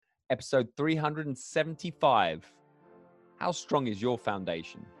episode 375. How strong is your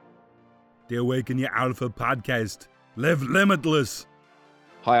foundation? The Awaken Your Alpha podcast. Live limitless.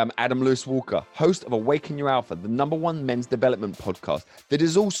 Hi, I'm Adam Lewis Walker, host of Awaken Your Alpha, the #1 men's development podcast that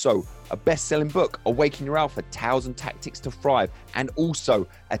is also a best-selling book, Awaken Your Alpha, Tales and Tactics to Thrive, and also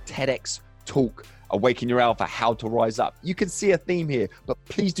a TEDx talk, Awaken Your Alpha, How to Rise Up. You can see a theme here, but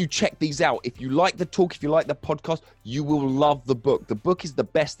please do check these out. If you like the talk, if you like the podcast, you will love the book. The book is the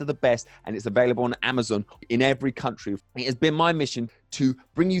best of the best, and it's available on Amazon in every country. It has been my mission to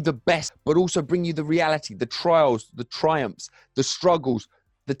bring you the best, but also bring you the reality, the trials, the triumphs, the struggles,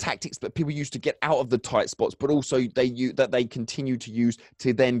 the tactics that people use to get out of the tight spots, but also they continue to use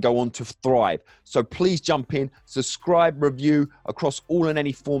to then go on to thrive. So please jump in, subscribe, review across all and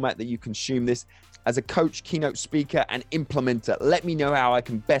any format that you consume this. As a coach, keynote speaker, and implementer, let me know how I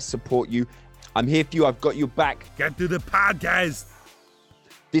can best support you. I'm here for you. I've got your back. Get to the podcast.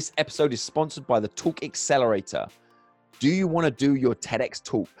 This episode is sponsored by the Talk Accelerator. Do you want to do your TEDx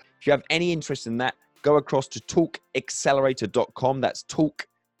talk? If you have any interest in that, go across to talkaccelerator.com. That's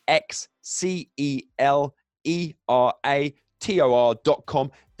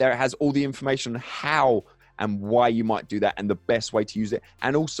talkaccelerator.com. There it has all the information on how and why you might do that and the best way to use it.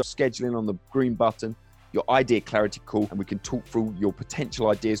 And also scheduling on the green button, your idea clarity call, and we can talk through your potential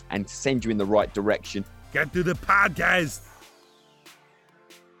ideas and send you in the right direction. Get to the podcast.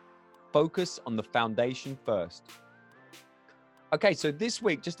 Focus on the foundation first. Okay, so this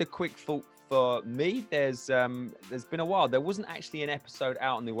week, just a quick thought for me. There's been a while. There wasn't actually an episode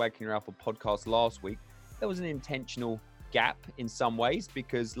out on the Awaken Your Alpha podcast last week. There was an intentional gap in some ways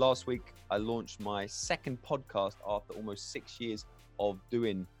because last week I launched my second podcast after almost 6 years of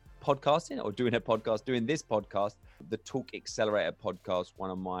doing podcasting or doing this podcast, the Talk Accelerator podcast. One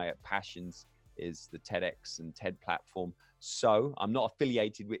of my passions is the TEDx and TED platform. So I'm not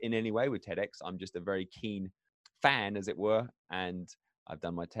affiliated in any way with TEDx. I'm just a very keen fan, as it were. And I've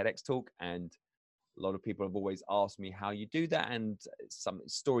done my TEDx talk, and a lot of people have always asked me how you do that, and some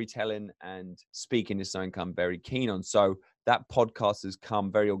storytelling and speaking is something I'm very keen on. So that podcast has come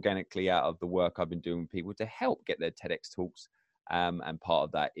very organically out of the work I've been doing with people to help get their TEDx talks. And part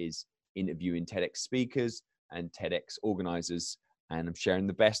of that is interviewing TEDx speakers and TEDx organizers. And I'm sharing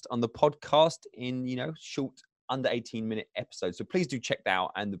the best on the podcast in, short under 18-minute episodes. So please do check that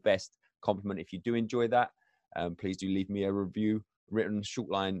out. And the best compliment, if you do enjoy that, please do leave me a review, written short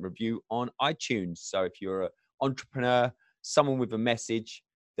line review on iTunes. So if you're an entrepreneur, someone with a message,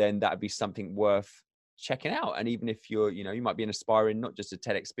 then that'd be something worth checking out. And even if you're, you might be an aspiring, not just a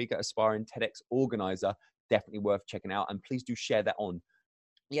TEDx speaker, aspiring TEDx organizer, definitely worth checking out. And please do share that on.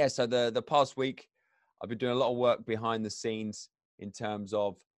 Yeah. So the past week, I've been doing a lot of work behind the scenes in terms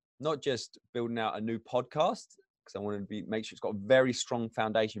of not just building out a new podcast, because I want to make sure it's got a very strong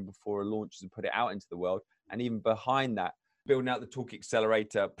foundation before it launches and put it out into the world. And even behind that, building out the Talk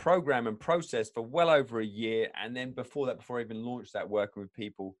Accelerator program and process for well over a year. And then before that, before I even launched that, working with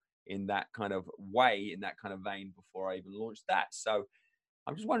people in that kind of way, in that kind of vein, before I even launched that. So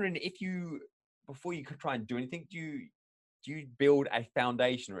I'm just wondering if before you could try and do anything, do you build a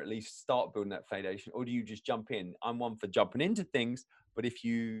foundation, or at least start building that foundation, or do you just jump in? I'm one for jumping into things, but if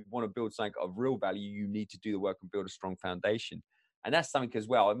you want to build something of real value, you need to do the work and build a strong foundation. And that's something as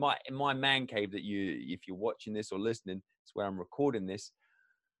well. In my man cave that if you're watching this or listening, it's where I'm recording this.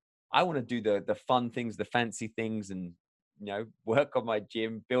 I want to do the fun things, the fancy things, and work on my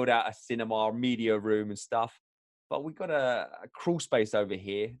gym, build out a cinema, media room and stuff. But we've got a crawl space over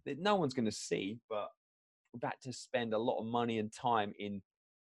here that no one's going to see, but we're about to spend a lot of money and time in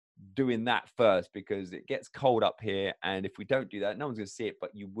doing that first, because it gets cold up here. And if we don't do that, no one's going to see it, but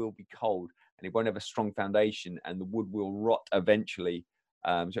you will be cold. And it won't have a strong foundation, and the wood will rot eventually.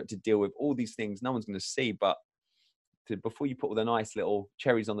 So to deal with all these things no one's going to see, but before you put all the nice little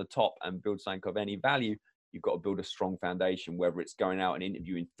cherries on the top and build something of any value, you've got to build a strong foundation, whether it's going out and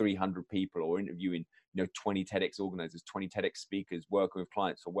interviewing 300 people or interviewing 20 TEDx organizers, 20 TEDx speakers, working with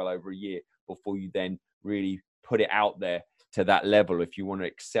clients for well over a year before you then really put it out there to that level. If you want to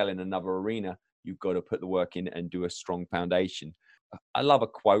excel in another arena, you've got to put the work in and do a strong foundation. I love a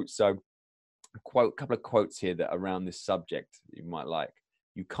quote. So a couple of quotes here that around this subject you might like.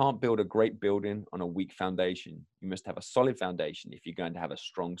 You can't build a great building on a weak foundation. You must have a solid foundation if you're going to have a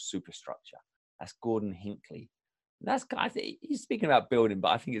strong superstructure. That's Gordon Hinckley. I think he's speaking about building, but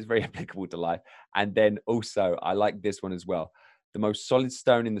I think it's very applicable to life. And then also, I like this one as well. The most solid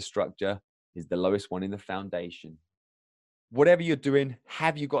stone in the structure is the lowest one in the foundation. Whatever you're doing,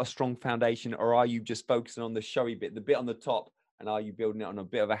 have you got a strong foundation, or are you just focusing on the showy bit, the bit on the top, and are you building it on a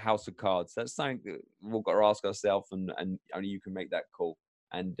bit of a house of cards? That's something that we've got to ask ourselves, and only you can make that call.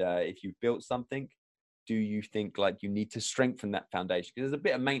 And if you've built something, do you think like you need to strengthen that foundation? Because there's a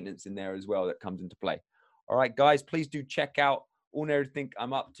bit of maintenance in there as well that comes into play. All right, guys, please do check out all and everything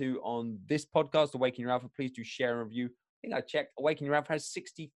I'm up to on this podcast, Awaken Your Alpha. Please do share and review. I think I checked. Awaken Your Alpha has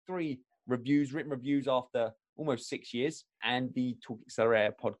 63 reviews, written reviews after almost 6 years. And the Talk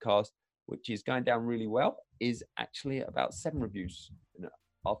Accelerator podcast, which is going down really well, is actually about 7 reviews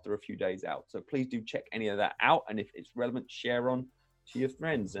after a few days out. So please do check any of that out. And if it's relevant, share on to your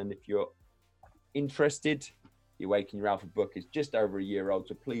friends. And if you're interested, the Awaken Your Alpha book is just over a year old.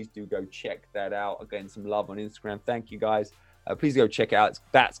 So please do go check that out. Again, some love on Instagram. Thank you, guys. Please go check it out.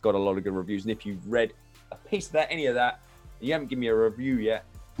 That's got a lot of good reviews. And if you've read a piece of that, any of that, and you haven't given me a review yet,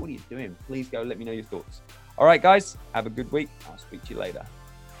 what are you doing? Please go let me know your thoughts. All right, guys, have a good week. I'll speak to you later.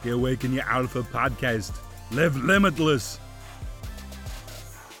 The Awaken Your Alpha podcast. Live limitless.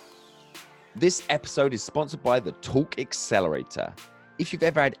 This episode is sponsored by the Talk Accelerator. If you've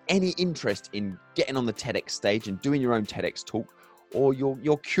ever had any interest in getting on the TEDx stage and doing your own TEDx talk, or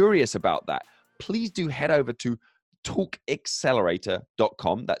you're curious about that, please do head over to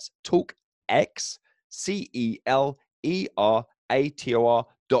talkaccelerator.com. That's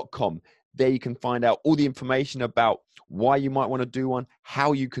talkaccelerator.com. There you can find out all the information about why you might want to do one,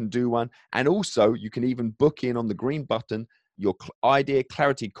 how you can do one, and also you can even book in on the green button your idea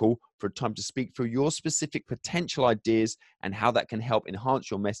clarity call for a time to speak through your specific potential ideas and how that can help enhance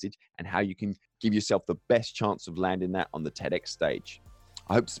your message and how you can give yourself the best chance of landing that on the TEDx stage.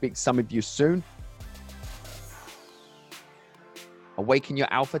 I hope to speak to some of you soon. Awaken Your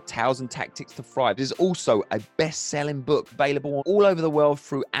Alpha, Tales and Tactics to Thrive. There's also a best-selling book available all over the world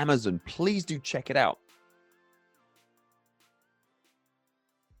through Amazon. Please do check it out.